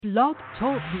Blog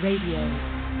Talk Radio.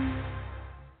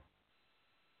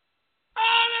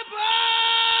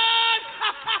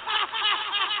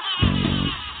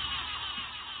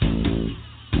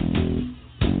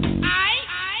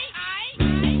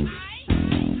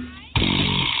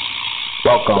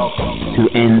 Welcome to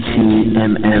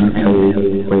NCMMA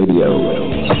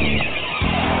Radio.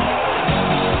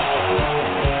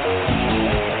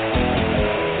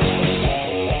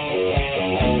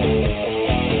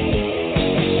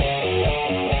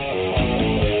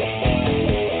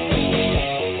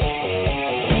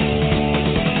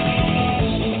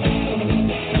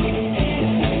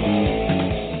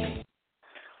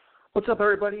 What's up,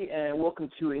 everybody, and welcome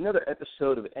to another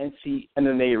episode of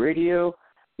NCMMA Radio.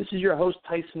 This is your host,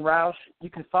 Tyson Roush. You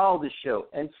can follow this show,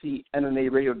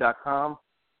 ncmmaradio.com.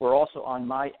 We're also on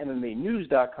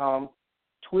mymmanews.com,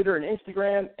 Twitter and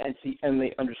Instagram,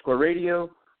 ncmma_radio.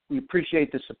 We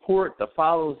appreciate the support, the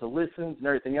follows, the listens, and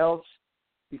everything else.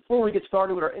 Before we get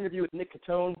started with our interview with Nick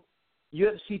Catone,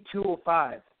 UFC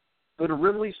 205. Go to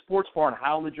Rivoli Sports Bar in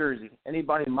Howell, New Jersey.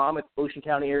 Anybody in Monmouth, Ocean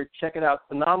County area, check it out.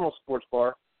 Phenomenal sports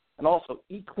bar. And also,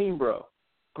 Eat Clean Bro.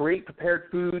 Great prepared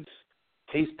foods.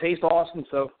 Taste awesome,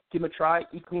 so give them a try.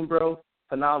 Eat Clean Bro,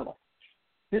 phenomenal.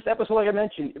 This episode, like I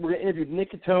mentioned, we're going to interview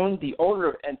Nick Catone, the owner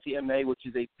of NCMA, which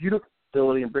is a beautiful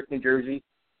facility in Brick, New Jersey.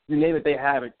 You name it, they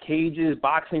have it. Cages,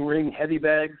 boxing ring, heavy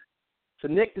bags. So,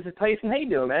 Nick, this is Tyson. How you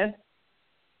doing, man?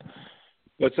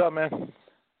 What's up, man?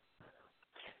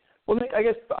 Well, Nick, I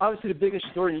guess obviously the biggest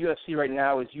story in UFC right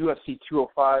now is UFC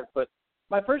 205. But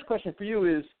my first question for you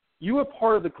is, you were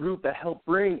part of the group that helped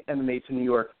bring MMA to New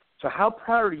York. So how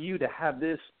proud are you to have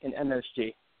this in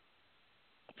MSG?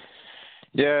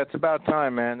 Yeah, it's about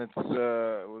time, man. It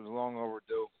was long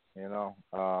overdue, you know.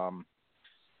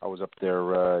 I was up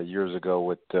there years ago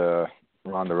with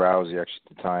Ronda Rousey, actually,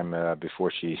 at the time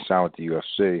before she signed with the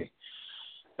UFC.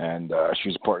 And she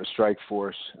was part of the strike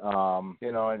force,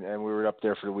 you know, and we were up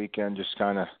there for the weekend just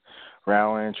kind of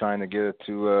rallying, trying to get it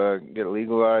to get it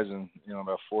legalized. And, you know,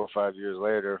 about 4 or 5 years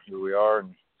later, here we are.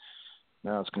 And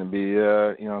now it's going to be,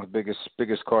 you know, the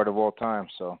biggest card of all time.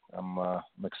 So I'm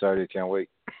excited. Can't wait.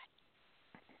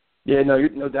 Yeah,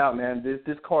 no doubt, man.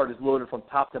 This card is loaded from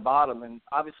top to bottom. And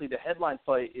obviously the headline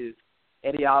fight is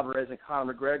Eddie Alvarez and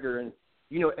Conor McGregor. And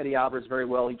you know Eddie Alvarez very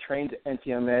well. He trained at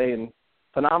NCMA and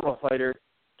phenomenal fighter.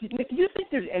 Nick, do you think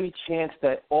there's any chance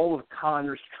that all of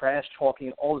Conor's trash talking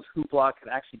and all this hoopla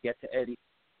could actually get to Eddie?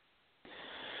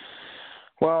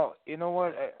 Well, you know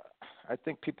what? I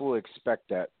think people expect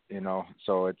that, you know.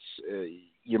 So it's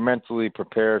you're mentally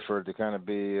prepared for it to kind of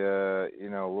be, you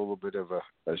know, a little bit of a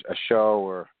show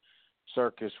or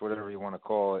circus, whatever you want to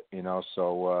call it, you know.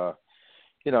 So,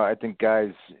 you know, I think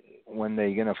guys, when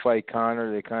they're going to fight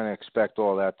Conor, they kind of expect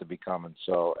all that to be coming.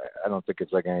 So I don't think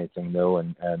it's like anything new,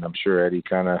 and I'm sure Eddie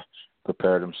kind of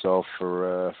prepared himself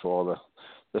for all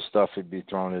the stuff he'd be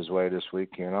thrown his way this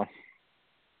week, you know.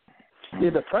 Yeah,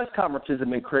 the press conferences have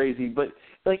been crazy, but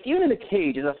like even in the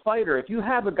cage, as a fighter, if you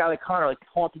have a guy like Conor like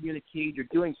taunting you in the cage or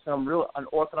doing some real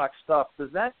unorthodox stuff, does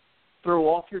that throw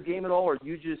off your game at all, or do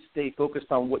you just stay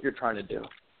focused on what you're trying to do?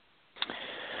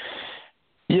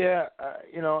 Yeah,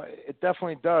 you know, it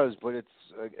definitely does, but it's,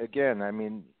 again, I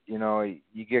mean, you know,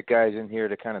 you get guys in here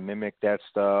to kind of mimic that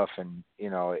stuff, and, you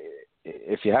know,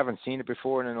 if you haven't seen it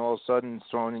before and then all of a sudden it's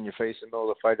thrown in your face in the middle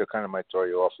of the fight, it kind of might throw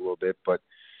you off a little bit, but,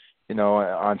 you know,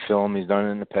 on film, he's done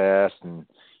it in the past, and,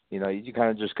 you know, you kind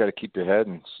of just got to keep your head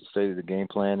and stay to the game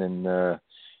plan, and,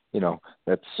 you know,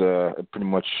 that's pretty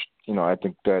much, you know, I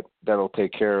think that'll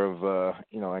take care of,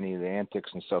 you know, any of the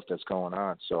antics and stuff that's going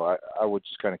on. So I would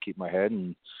just kind of keep my head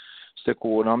and stick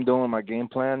with what I'm doing, my game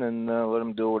plan, and let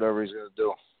him do whatever he's going to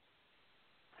do.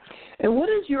 And what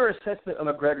is your assessment of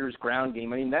McGregor's ground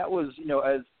game? I mean, that was, you know,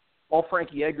 as all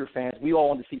Frankie Edgar fans, we all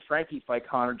wanted to see Frankie fight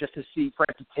Conor just to see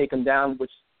Frankie take him down,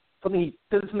 which something he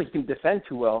can defend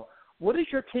too well. What is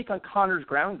your take on Conor's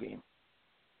ground game?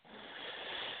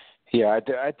 Yeah,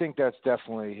 I think that's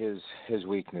definitely his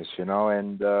weakness, you know,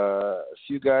 and a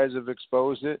few guys have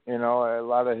exposed it. You know, a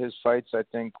lot of his fights, I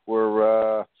think,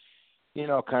 were, you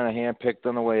know, kind of handpicked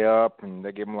on the way up, and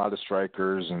they gave him a lot of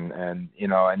strikers, and you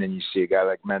know, and then you see a guy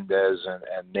like Mendez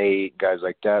and Nate, guys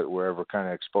like that, wherever kind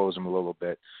of expose him a little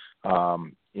bit.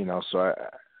 You know, so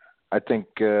I think,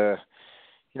 you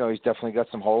know, he's definitely got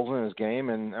some holes in his game,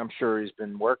 and I'm sure he's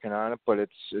been working on it, but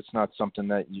it's not something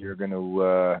that you're going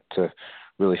to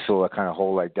really fill a kind of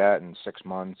hole like that in 6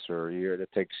 months or a year.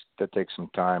 That takes some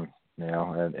time, you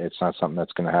know, and it's not something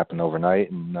that's going to happen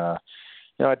overnight. And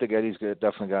you know, I think Eddie's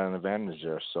definitely got an advantage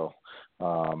there. So,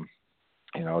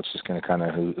 you know, it's just going to kind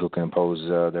of who can impose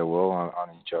their will on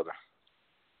each other.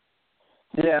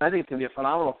 Yeah, I think it's going to be a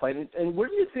phenomenal fight. And where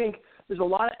do you think – there's a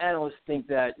lot of analysts think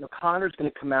that Conor's going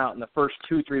to come out in the first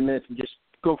 2-3 minutes and just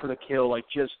go for the kill, like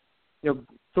just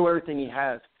throw everything he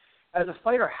has. As a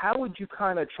fighter, how would you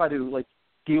kind of try to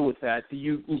deal with that? Do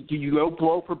you go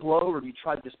blow for blow, or do you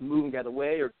try to just move and get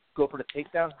away, or go for the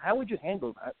takedown? How would you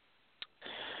handle that?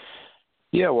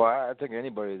 Yeah, well, I think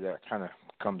anybody that kind of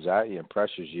comes at you and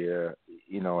pressures you,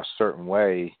 a certain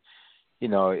way,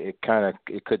 it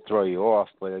could throw you off.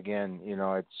 But again,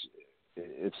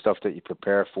 it's stuff that you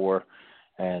prepare for,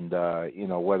 and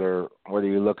whether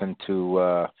you're looking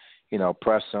to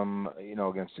press him,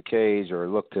 against the cage, or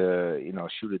look to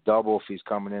shoot a double if he's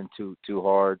coming in too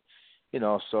hard,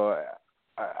 So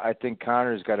I think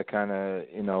Conor's got to kind of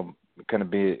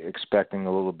be expecting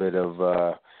a little bit of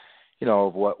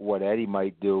of what Eddie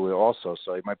might do also.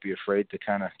 So he might be afraid to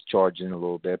kind of charge in a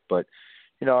little bit, but.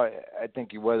 I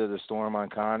think you weather the storm on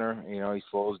Conor. He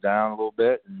slows down a little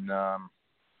bit, and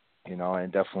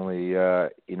and definitely,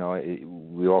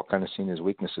 we all kind of seen his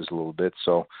weaknesses a little bit.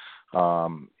 So,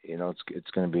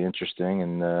 it's going to be interesting,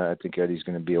 and I think Eddie's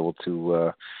going to be able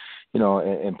to,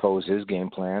 impose his game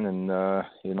plan and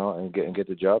get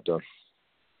the job done.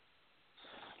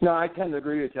 No, I tend to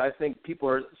agree with you. I think people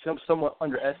are somewhat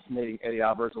underestimating Eddie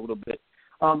Alvarez a little bit.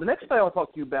 The next fight I want to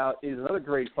talk to you about is another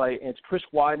great fight, and it's Chris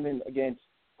Weidman against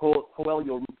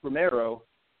Yoel Romero.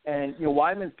 And,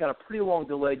 Weidman's got a pretty long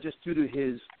delay just due to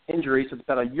his injury, so it's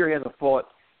about a year he hasn't fought.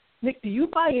 Nick, do you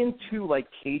buy into,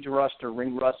 cage rust or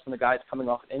ring rust when the guy's coming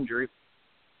off an injury?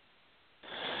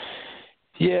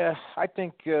 Yeah, I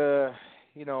think, early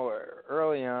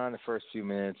on, the first few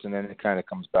minutes, and then it kind of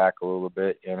comes back a little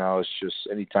bit. It's just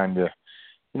anytime you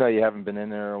haven't been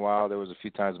in there in a while. There was a few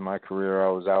times in my career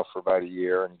I was out for about a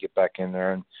year and get back in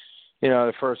there. And,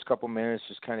 the first couple minutes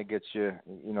just kind of gets you,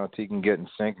 till you can get in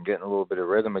sync and get in a little bit of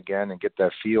rhythm again and get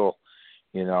that feel,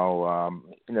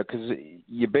 because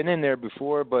you've been in there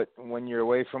before, but when you're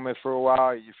away from it for a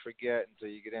while, you forget until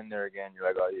you get in there again. You're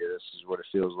like, oh, yeah, this is what it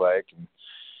feels like. And,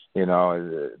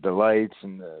 the lights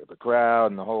and the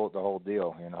crowd and the whole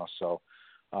deal, So,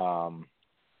 I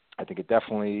think it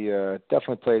definitely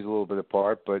plays a little bit of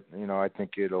part, but I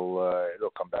think it'll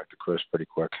come back to Chris pretty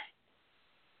quick.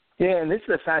 Yeah, and this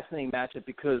is a fascinating matchup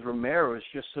because Romero is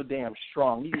just so damn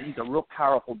strong. He's a real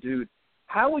powerful dude.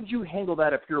 How would you handle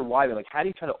that if you're Weidman? How do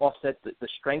you try to offset the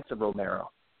strengths of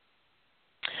Romero?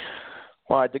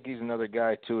 Well, I think he's another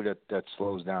guy too that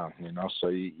slows down. So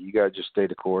you got to just stay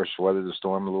the course, weather the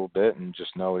storm a little bit, and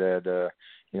just know that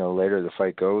later the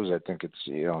fight goes. I think it's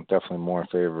definitely more in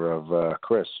favor of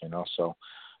Chris. So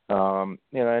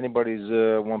anybody's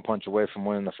one punch away from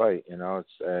winning the fight.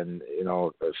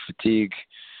 Fatigue.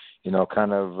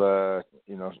 Kind of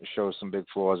shows some big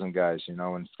flaws in guys.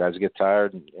 When guys get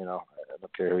tired, I don't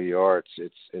care who you are.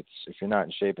 It's if you're not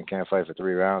in shape and can't fight for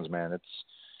 3 rounds, man,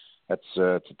 it's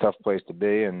a tough place to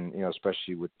be, and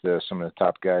especially with some of the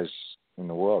top guys in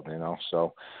the world.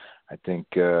 So I think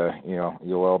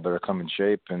Yoel better come in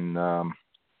shape, and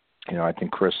I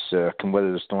think Chris can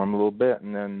weather the storm a little bit,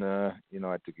 and then I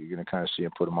think you're going to kind of see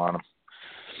him put him on him.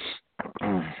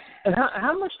 And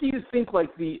how much do you think,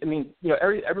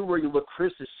 everywhere you look,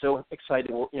 Chris is so excited,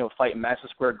 fighting Madison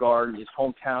Square Garden, his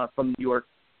hometown from New York.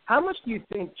 How much do you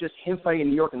think just him fighting in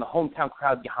New York and the hometown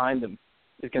crowd behind him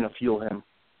is going to fuel him?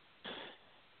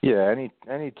 Yeah,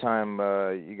 any time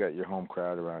you got your home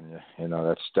crowd around you,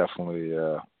 that's definitely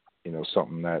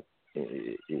something that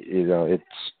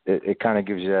it kind of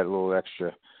gives you that little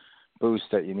extra boost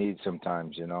that you need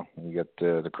sometimes. When you get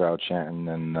the crowd chanting,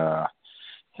 and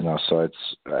so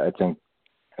I think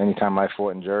anytime I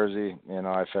fought in Jersey,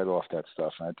 I fed off that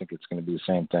stuff, and I think it's going to be the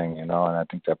same thing, and I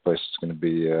think that place is going to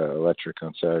be electric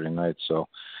on Saturday night. So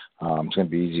it's going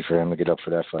to be easy for him to get up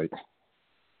for that fight.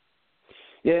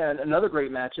 Yeah, and another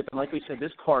great matchup, and like we said,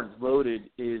 this card is loaded,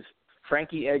 is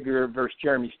Frankie Edgar versus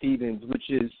Jeremy Stephens, which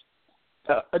is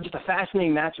just a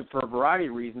fascinating matchup for a variety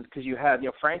of reasons, because you have,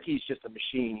 Frankie's just a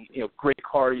machine, great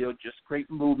cardio, just great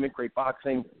movement, great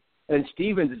boxing, and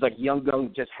Stephens is like young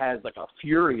gun, just has like a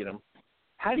fury in him.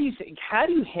 How do you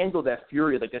handle that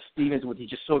fury like that Stephens, when he's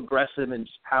just so aggressive and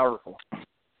just powerful?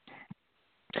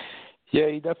 Yeah,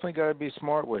 you definitely got to be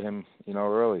smart with him,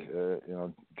 early.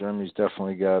 Jeremy's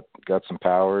definitely got some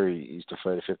power. He used to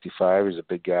fight at 55. He's a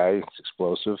big guy. He's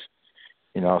explosive,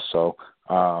 so,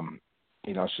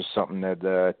 it's just something that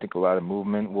I think a lot of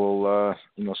movement will,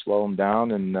 slow him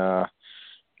down. And, I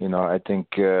think,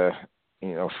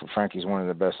 Frankie's one of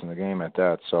the best in the game at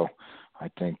that. So I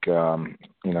think,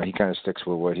 he kind of sticks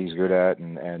with what he's good at,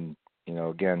 and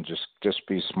again, just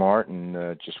be smart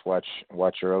and just watch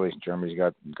early. Jeremy's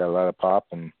got a lot of pop,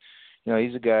 and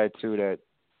he's a guy too that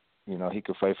he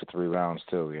could fight for 3 rounds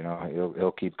too.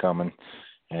 He'll keep coming,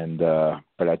 and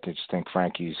but I just think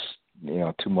Frankie's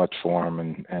too much for him,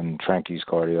 and Frankie's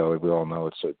cardio, we all know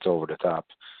it's over the top,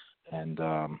 and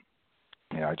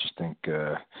I just think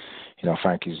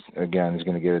Frankie's again is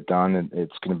going to get it done, and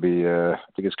it's going to be I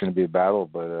think it's going to be a battle,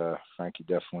 but Frankie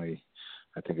definitely,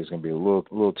 I think it's going to be a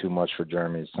little too much for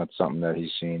Jeremy. It's not something that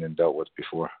he's seen and dealt with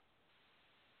before.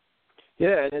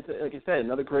 Yeah, and it's, like I said,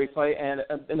 another great fight, and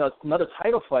another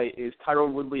title fight is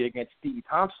Tyron Woodley against Stevie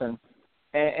Thompson,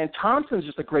 and Thompson's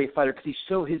just a great fighter because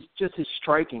his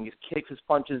striking, his kicks, his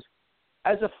punches.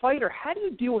 As a fighter, how do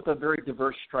you deal with a very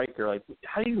diverse striker? Like,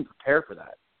 how do you even prepare for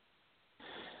that?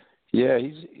 Yeah,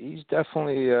 he's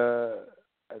definitely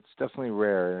it's definitely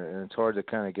rare, and it's hard to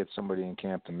kind of get somebody in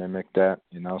camp to mimic that,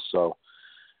 So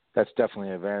that's definitely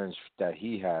an advantage that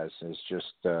he has. Is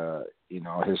just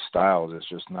his style is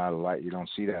just not a lot. You don't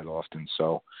see that often.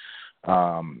 So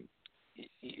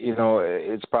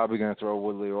it's probably going to throw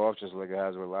Woodley off just like it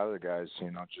has with a lot of the guys.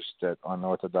 Just that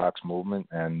unorthodox movement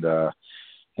and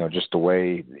just the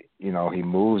way he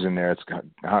moves in there. It's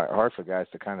hard for guys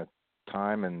to kind of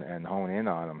time and hone in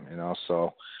on him.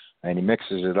 So, and he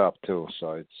mixes it up too.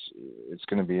 So it's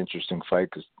going to be an interesting fight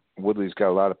because Woodley's got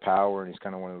a lot of power, and he's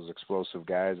kind of one of those explosive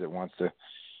guys that wants to,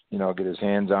 get his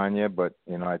hands on you. But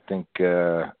I think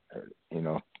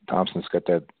Thompson's got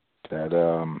that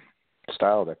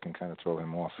style that can kind of throw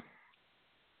him off.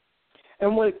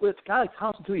 And with a guy like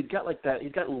Thompson too, he's got like that.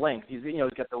 He's got length. He's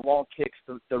got the long kicks,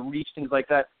 the reach, things like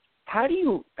that. How do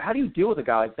you deal with a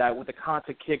guy like that with the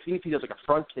contact kicks? Even if he does like a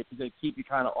front kick, he's going to keep you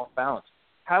kind of off balance.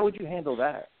 How would you handle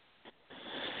that?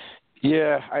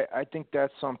 Yeah, I think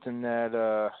that's something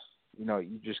that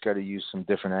you just got to use some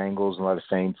different angles, a lot of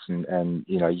feints, and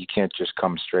you can't just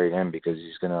come straight in because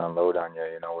he's going to unload on you,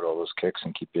 with all those kicks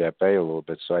and keep you at bay a little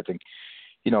bit. So I think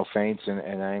feints and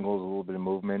angles, a little bit of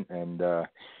movement, and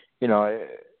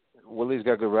Willie's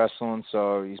got good wrestling,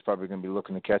 so he's probably going to be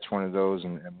looking to catch one of those,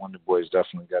 and Wonder Boy's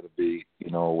definitely got to be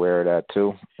aware of that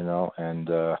too, and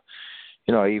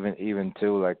even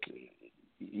too, like,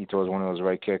 he throws one of those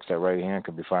right kicks, that right hand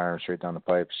could be firing straight down the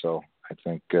pipe. So I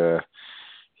think, it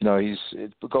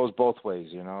goes both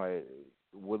ways.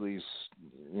 Woodley's,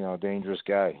 a dangerous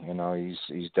guy.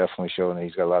 He's definitely showing that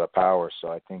he's got a lot of power. So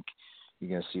I think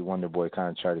you're going to see Wonder Boy kind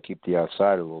of try to keep the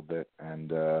outside a little bit. And,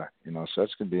 so that's going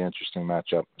to be an interesting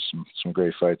matchup. Some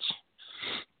great fights.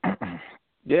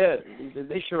 Yeah,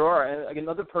 they sure are. And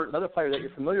another fighter that you're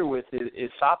familiar with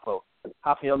is Sapo,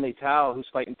 Rafael Natal, who's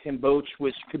fighting Tim Boetsch,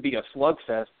 which could be a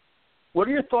slugfest. What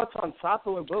are your thoughts on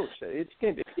Sapo and Boetsch? It's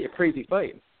going to be a crazy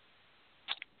fight.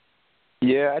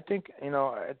 Yeah, I think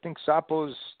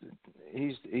Sapo's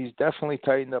he's definitely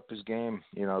tightened up his game.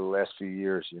 The last few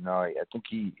years. I think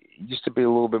he used to be a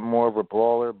little bit more of a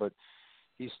brawler, but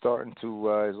he's starting to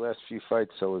his last few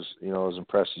fights. So I was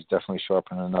impressed. He's definitely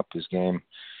sharpening up his game.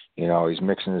 He's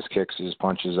mixing his kicks, his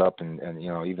punches up, and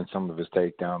even some of his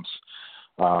takedowns.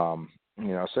 So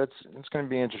it's going to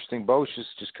be interesting. Boetsch is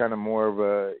just kind of more of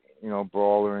a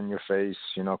brawler in your face,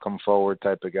 come forward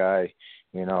type of guy.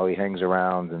 He hangs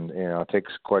around, and it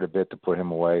takes quite a bit to put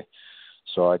him away.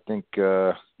 So I think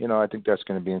I think that's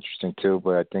going to be interesting too.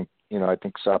 But I think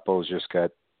Sapo's just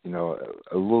got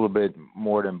a little bit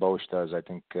more than Boetsch does. I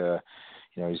think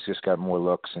he's just got more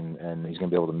looks, and he's going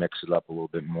to be able to mix it up a little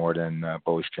bit more than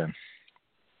Boetsch can.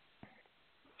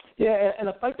 Yeah, and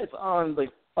a fight that's on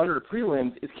under the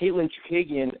prelims is Caitlin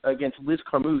Chukagian against Liz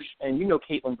Carmouche, and you know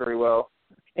Caitlin very well.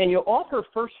 And off her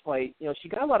first fight, she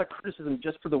got a lot of criticism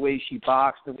just for the way she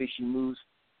boxed, the way she moves.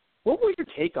 What was your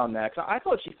take on that? 'Cause I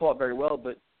thought she fought very well,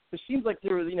 but it seems like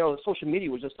there was, social media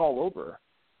was just all over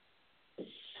her.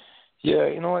 Yeah,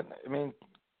 you know what? I mean,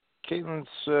 Caitlin's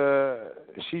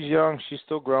she's young, she's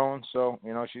still growing, so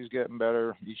she's getting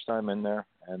better each time in there,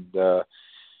 and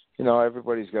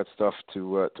everybody's got stuff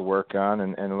to work on,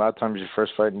 and a lot of times your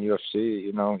first fight in UFC,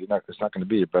 it's not going to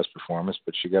be your best performance,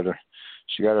 but she got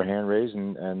her hand raised,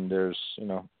 and there's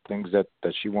things that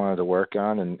she wanted to work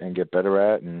on and get better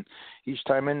at, and each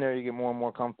time in there you get more and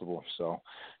more comfortable. So,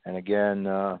 and again,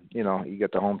 you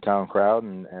get the hometown crowd,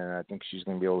 and I think she's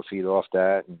going to be able to feed off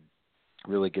that and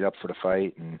really get up for the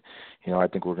fight, and I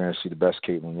think we're going to see the best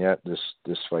Caitlin yet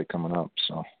this fight coming up.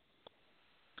 So.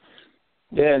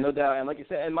 Yeah, no doubt. And like you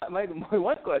said, and my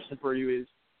one question for you is,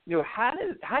 how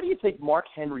do you think Mark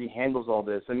Henry handles all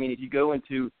this? I mean, if you go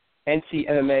into NC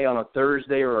MMA on a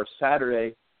Thursday or a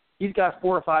Saturday, he's got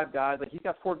 4 or 5 guys. Like, he's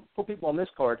got four people on this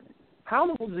card. How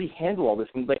does he handle all this?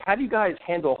 And, how do you guys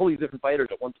handle all these different fighters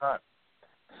at one time?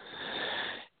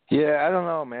 Yeah, I don't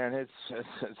know, man.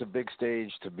 It's a big stage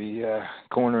to be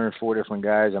cornering 4 different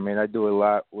guys. I mean, I do a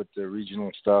lot with the regional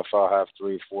stuff. I'll have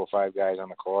 3, 4, 5 guys on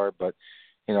the card, but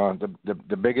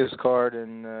the biggest card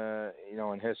in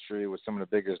in history with some of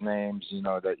the biggest names,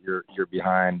 that you're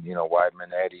behind,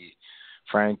 Weidman, Eddie,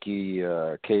 Frankie,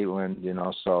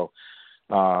 Caitlin, so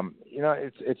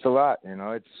it's a lot.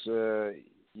 It's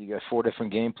you got 4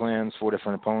 different game plans, 4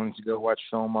 different opponents you go watch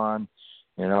film on.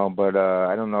 But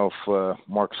I don't know if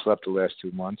Mark slept the last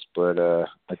 2 months, but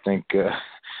I think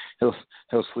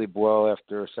he'll sleep well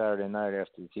after Saturday night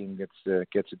after the team gets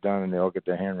it done and they all get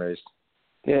their hand raised.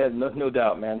 Yeah, no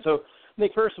doubt, man. So,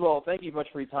 Nick, first of all, thank you much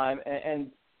for your time,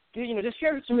 and just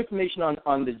share some information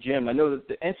on the gym. I know that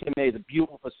the NCMA is a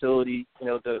beautiful facility.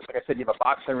 Like I said, you have a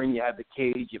boxing ring, you have the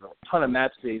cage, you have a ton of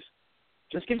mat space.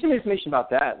 Just give some information about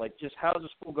that. Like, just how's the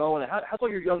school going, and how's all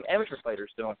your young amateur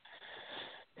fighters doing?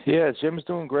 Yeah, Jim's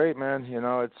doing great, man.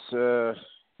 It's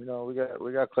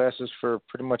we got classes for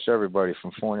pretty much everybody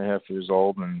from 4.5 years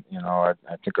old, and I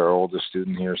think our oldest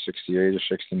student here is 68 or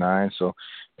 69. So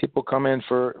people come in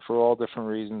for all different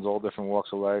reasons, all different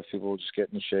walks of life. People just get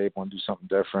in shape, want to do something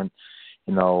different.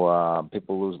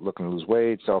 People looking to lose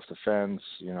weight, self-defense.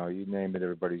 You name it,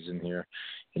 everybody's in here.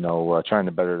 Trying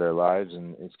to better their lives,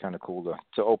 and it's kind of cool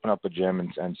to open up a gym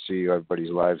and see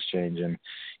everybody's lives changing,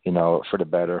 for the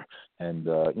better, and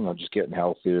just getting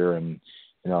healthier, and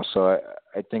so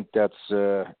I think that's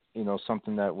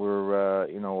something that we're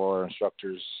all our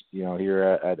instructors here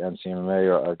at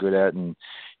NCMA are good at, and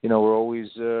we're always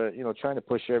trying to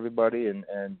push everybody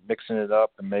and mixing it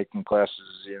up and making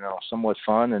classes somewhat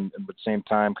fun and at the same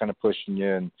time kind of pushing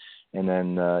you and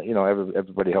then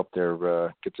everybody help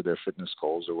their get to their fitness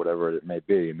goals or whatever it may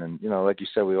be. And then like you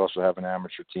said, we also have an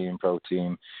amateur team, pro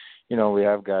team. We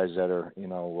have guys that are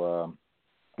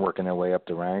working their way up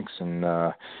the ranks, and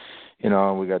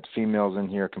we got females in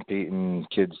here competing,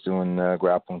 kids doing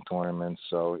grappling tournaments.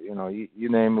 So you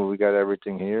name it, we got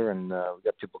everything here, and we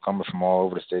got people coming from all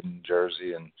over the state of New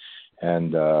Jersey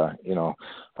and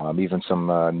even some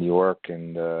New York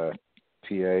and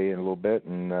PA in a little bit,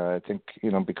 and I think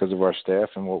because of our staff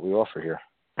and what we offer here.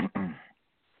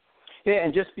 Yeah,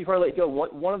 and just before I let you go,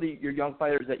 one of your young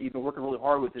fighters that you've been working really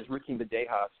hard with is Ricky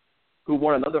Madejas, who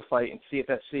won another fight in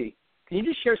CFFC. Can you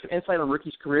just share some insight on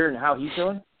Ricky's career and how he's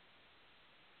doing?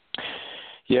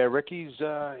 Yeah, Ricky's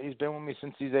he's been with me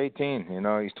since he's 18.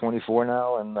 He's 24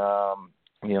 now, and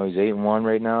he's 8-1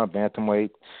 right now at bantamweight.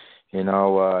 His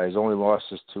only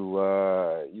losses to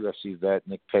UFC vet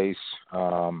Nick Pace.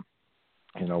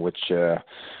 Which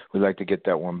we'd like to get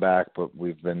that one back, but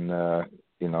we've been, I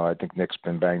think Nick's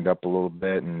been banged up a little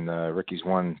bit, and Ricky's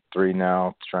won 3 now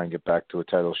to try and get back to a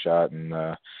title shot. And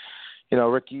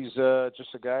Ricky's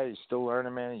just a guy. He's still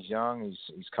learning, man. He's young.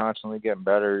 He's constantly getting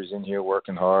better. He's in here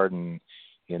working hard, and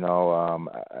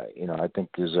I think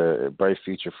there's a bright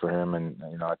future for him,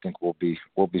 and I think we'll be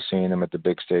seeing him at the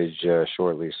big stage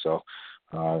shortly. So.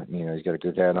 He's got a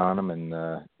good head on him, and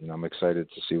I'm excited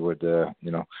to see what's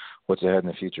ahead in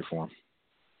the future for him.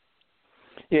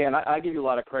 Yeah, and I give you a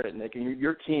lot of credit, Nick. And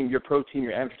your team, your pro team,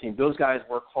 your amateur team, those guys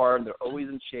work hard. They're always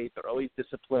in shape. They're always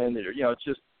disciplined. It's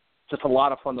just a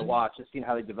lot of fun to watch, just seeing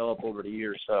how they develop over the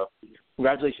years. So,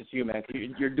 congratulations to you, man.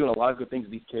 You're doing a lot of good things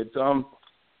with these kids. Well,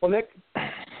 Nick,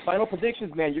 final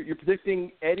predictions, man. You're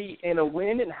predicting Eddie in a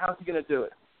win, and how's he going to do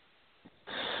it?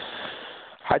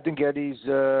 I think Eddie's.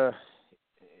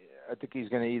 I think he's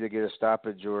going to either get a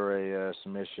stoppage or a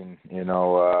submission.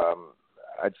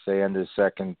 I'd say end of the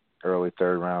second, early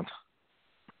third round.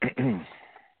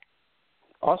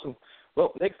 Awesome.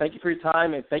 Well, Nick, thank you for your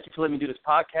time, and thank you for letting me do this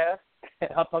podcast.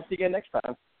 I'll talk to you again next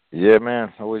time. Yeah,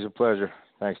 man. Always a pleasure.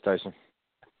 Thanks, Tyson.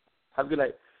 Have a good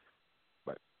night.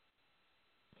 Bye.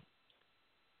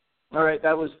 All right,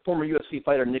 that was former UFC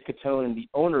fighter Nick Catone, the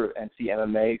owner of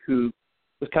NCMA, who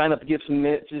was kind enough to give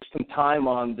some time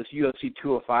on this UFC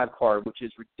 205 card, which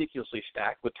is ridiculously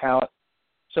stacked with talent.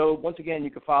 So once again, you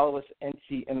can follow us at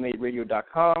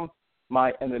ncmmaradio.com,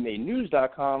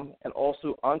 mymmanews.com, and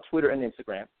also on Twitter and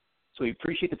Instagram. So we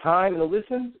appreciate the time and the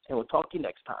listen, and we'll talk to you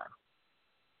next time.